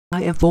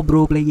I am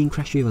 4Bro playing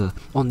Crash River.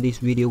 On this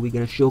video, we're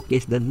gonna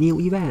showcase the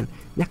new event,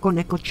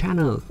 NekoNeko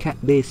Channel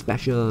Cat Day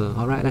Special.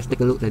 Alright, let's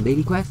take a look at the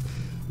daily quest.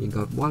 We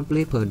got 1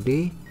 play per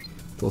day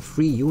for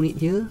free unit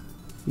here.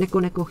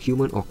 NekoNeko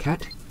Human or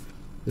Cat.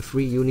 The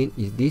free unit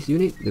is this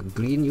unit, the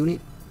green unit.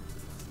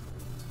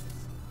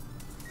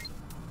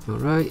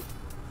 Alright.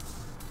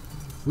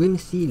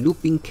 Whimsy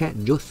Looping Cat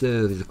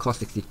Joseph is a cost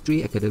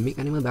 63 academic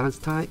animal balance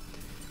type.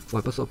 For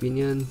my personal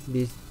opinion,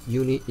 this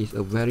unit is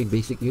a very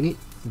basic unit.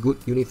 Good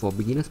unit for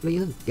beginners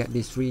player. Get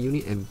this free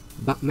unit and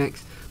bug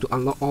max to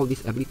unlock all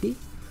this ability.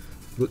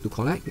 Good to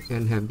collect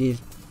and have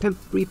this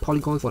temporary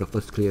polygon for the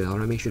first clear.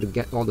 Alright, make sure to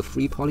get all the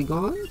free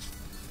polygons.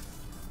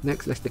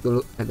 Next, let's take a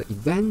look at the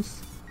events.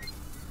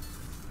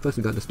 First,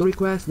 we got the story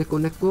quest,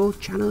 NekoNeko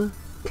Channel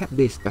Cat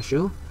Day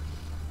Special.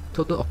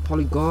 Total of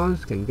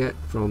polygons can get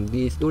from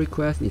this story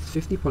quest is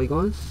 50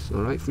 polygons.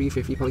 Alright, free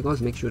 50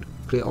 polygons. Make sure to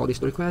clear all these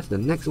story quests. The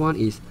next one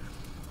is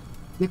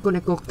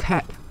NekoNeko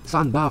Cat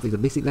Sun Buff is a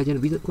basic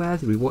legend wizard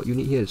quest. Reward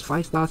unit here is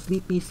 5-star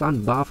Sleepy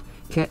Sun Buff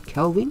Cat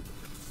Kelvin.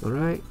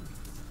 Alright.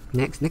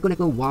 Next,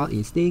 NekoNeko Wild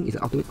Instinct is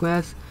an ultimate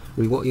quest.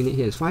 Reward unit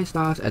here is 5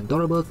 stars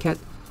Adorable Cat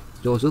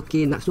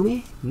Jozuke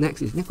Natsume.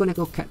 Next is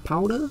NekoNeko Cat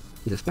Powder.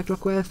 It's a spectral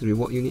quest.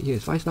 Reward unit here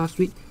is 5-star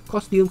Sweet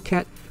Costume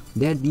Cat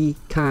Daddy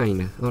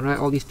Kind. Alright,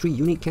 all these 3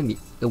 units can be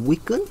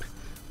awakened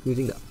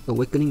using the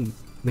awakening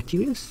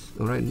materials.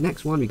 Alright,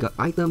 next one we got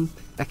item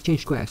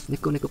exchange quest,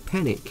 NekoNeko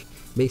Panic.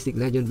 Basic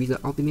Legend Wizard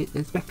Ultimate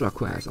and Spectra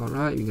quest.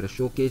 Alright, we're gonna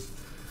showcase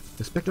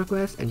the Spectra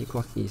quest and your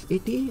cost is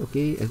 80.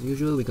 Okay, as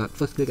usual, we got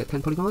first click at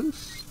 10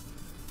 polygons.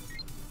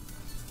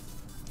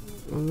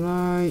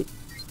 Alright.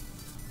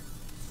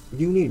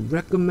 Unit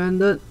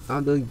recommended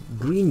are the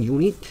green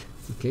unit.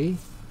 Okay,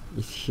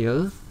 is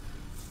here.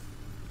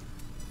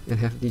 And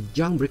have the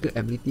junk breaker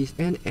abilities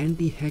and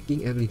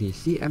anti-hacking abilities.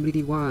 See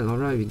ability 1.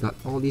 Alright, we got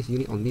all these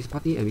units on this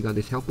party and we got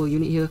this helper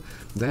unit here.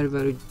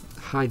 Very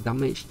high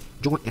damage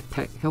joint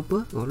attack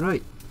helper.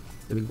 Alright,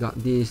 and we got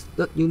this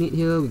third unit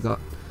here. We got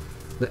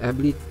the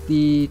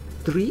ability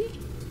 3,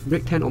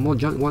 break 10 or more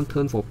junk 1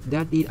 turn for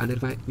daddy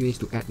identified units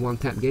to add 1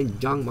 tap, gain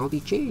junk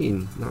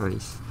multi-chain.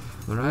 Nice.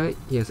 Alright,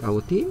 here's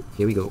our team.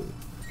 Here we go.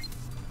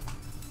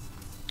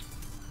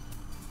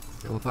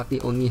 Our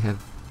party only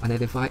have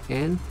identified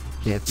and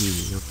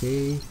daddy.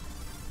 Okay,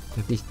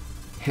 have these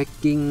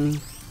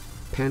hacking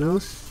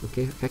panels.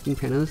 Okay, hacking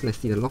panels. Let's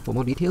see the log for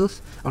more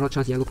details. Ultra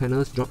chance yellow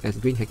panels drop as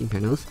green hacking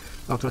panels.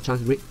 Ultra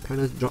chance red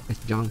panels drop as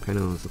junk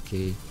panels.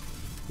 Okay,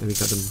 and we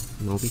got the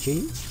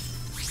multi-chain.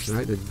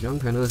 Right, the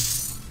junk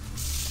panels,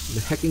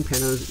 the hacking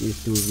panels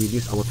is to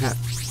reduce our tap.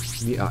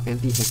 We are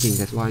anti-hacking,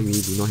 that's why we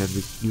do not have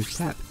reduced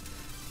tap.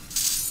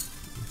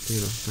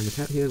 Okay, find the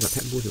tap here. Got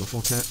tap boost, we got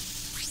 4 tap.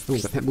 Oh,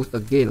 got tap boost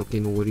again.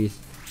 Okay, no worries.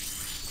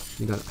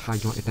 We got high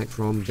joint attack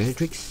from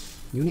Benetrix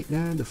unit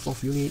there, the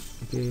 4th unit.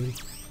 Okay.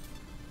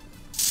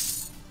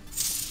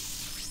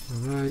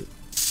 Alright.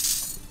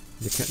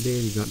 The cat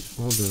day, we got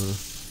all the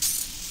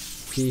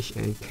fish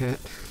and cat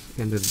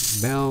and the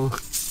bell.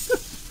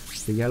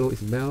 The yellow is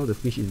bell, the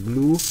fish is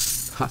blue,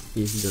 heart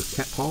is the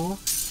cat paw,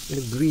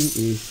 and the green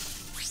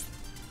is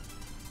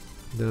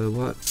the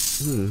what?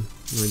 No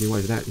idea what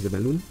is that. Is a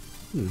balloon?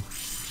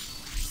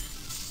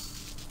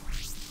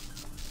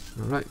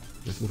 Alright,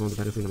 let's move on to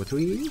battlefield number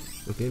 3.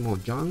 Okay, more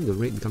junk. The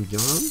red becomes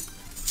junk.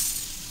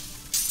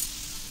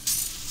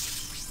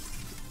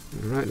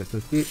 Alright, let's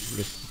skip.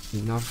 There's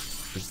enough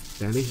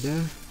damage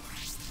there.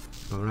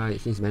 Alright,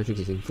 since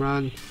Benetrix is in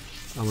front,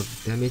 our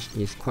damage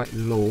is quite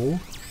low.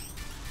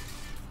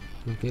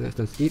 Okay, let's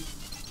skip.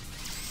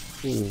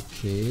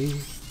 Okay.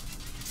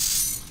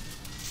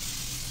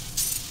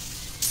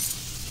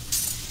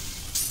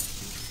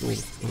 Oh,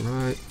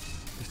 alright.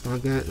 Let's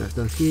target. Let's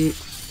skip.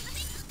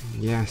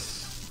 Yes.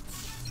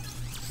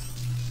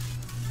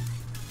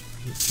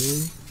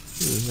 Okay,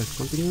 let's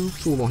continue.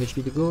 2 more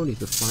HP to go.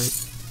 This is the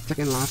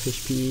second last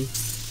HP.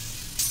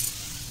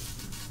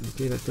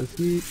 Okay, let's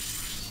skip.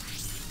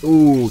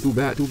 Oh, too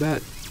bad. Too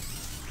bad.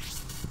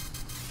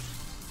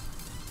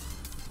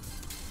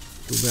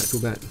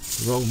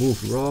 Wrong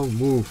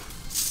move.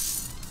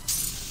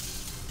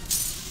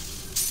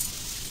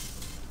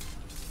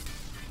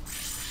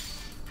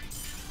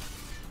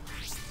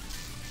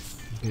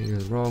 Okay,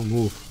 wrong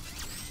move.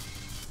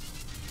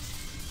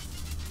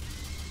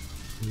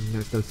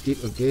 Let's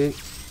skip again.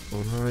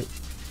 Alright.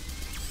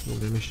 No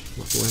damage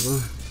whatsoever.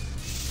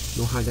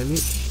 No high damage.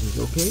 It's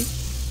okay.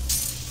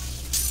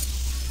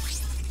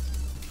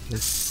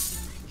 Let's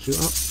heal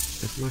up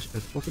as much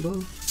as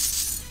possible.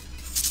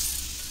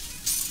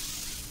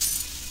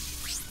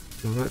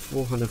 Alright,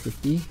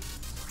 450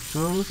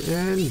 pounds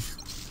and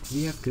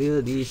we have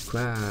cleared this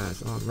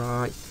quest.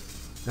 Alright.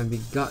 And we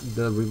got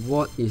the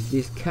reward is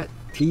this cat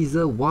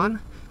teaser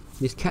 1.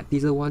 This cat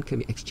teaser 1 can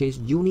be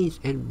exchanged units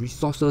and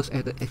resources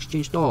at the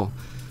exchange store.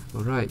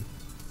 Alright.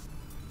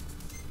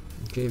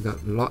 Okay, we got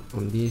a lot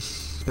on this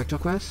spectral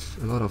quest.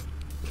 A lot of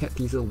cat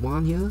teaser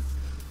 1 here.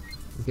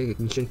 Okay,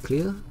 mission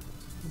clear.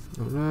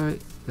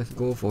 Alright, let's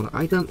go for the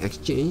item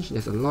exchange.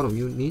 There's a lot of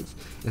units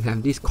and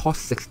have this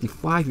cost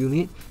 65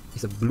 unit.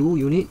 It's a blue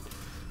unit.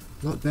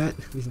 Not bad,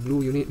 this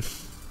blue unit.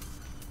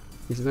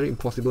 It's very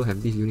impossible to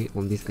have this unit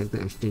on this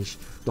item exchange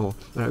store.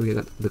 Alright, we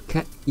got the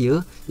cat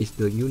ear is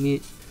the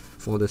unit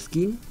for the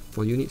skin,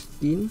 for unit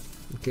skin.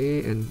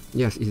 Okay, and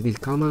yes, it's this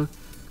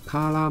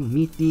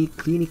Calamity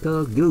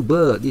Clinical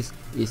Gilbert. This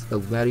is a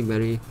very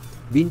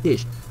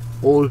vintage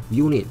old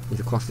unit. It's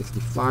a cost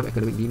 65,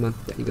 academic demon,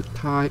 technical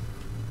type.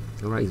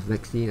 Alright, it's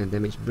vaccine and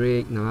damage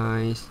break,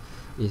 nice.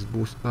 It's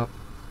boost up.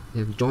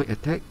 They have joint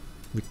attack,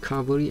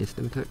 recovery, and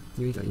stamina type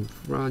units are in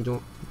front.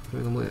 Joint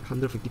normal at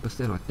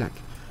 150% of attack.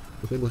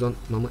 Okay, goes on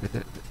normal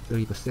attack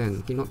 30%.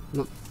 Okay,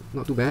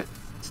 not too bad.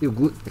 Still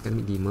good,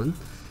 academic demon.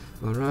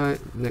 Alright,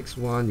 next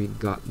one we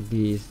got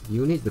these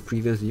units, the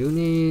previous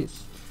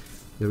units.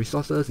 The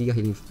resources, Giga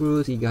Healing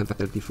Fruits, Giga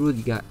Vitality Fruit,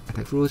 Giga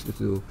Attack Fruits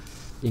to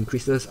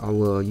increases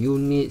our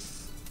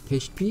units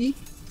HP.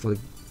 For the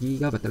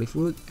Giga Vitality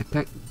Fruit,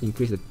 attack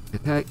increase the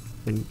attack,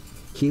 and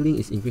healing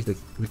is increase the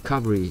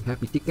recovery.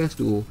 Happy tickets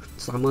to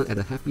summon at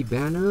a happy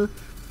banner.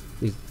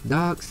 This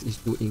Darks is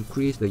to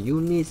increase the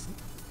units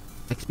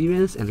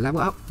experience and level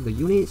up the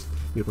units.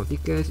 Neuropon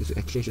tickets is to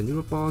exchange the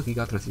Neuropons.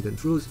 Giga Transcendent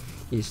Fruits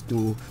is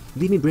to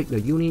limit break the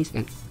units,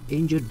 and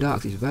Angel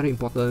Ducks is very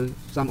important.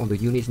 Some of the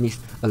units needs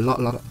a lot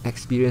of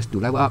experience to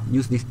level up.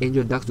 Use this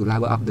Angel Ducks to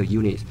level up the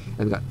units.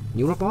 And we got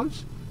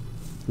Neuropons.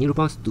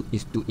 Neuropons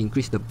is to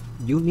increase the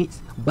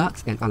units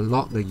bugs and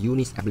unlock the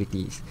units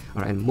abilities.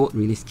 Alright, and mode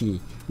release key.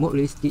 Mode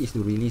release key is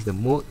to release the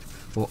mode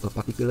for a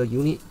particular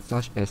unit,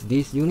 such as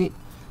this unit.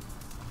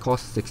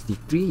 Cost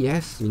 63.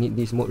 Yes, you need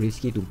this mode release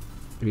key to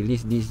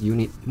release this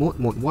unit mode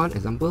 1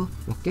 example.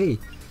 Okay,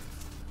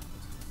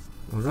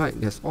 alright,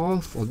 that's all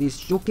for this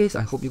showcase.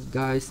 I hope you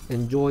guys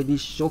enjoy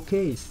this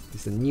showcase.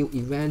 It's a new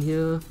event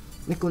here,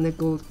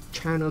 NekoNeko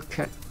channel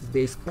cat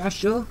day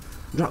special.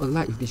 Drop a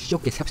like if this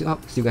showcase helps you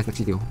out. See you guys next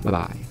video. Bye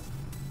bye.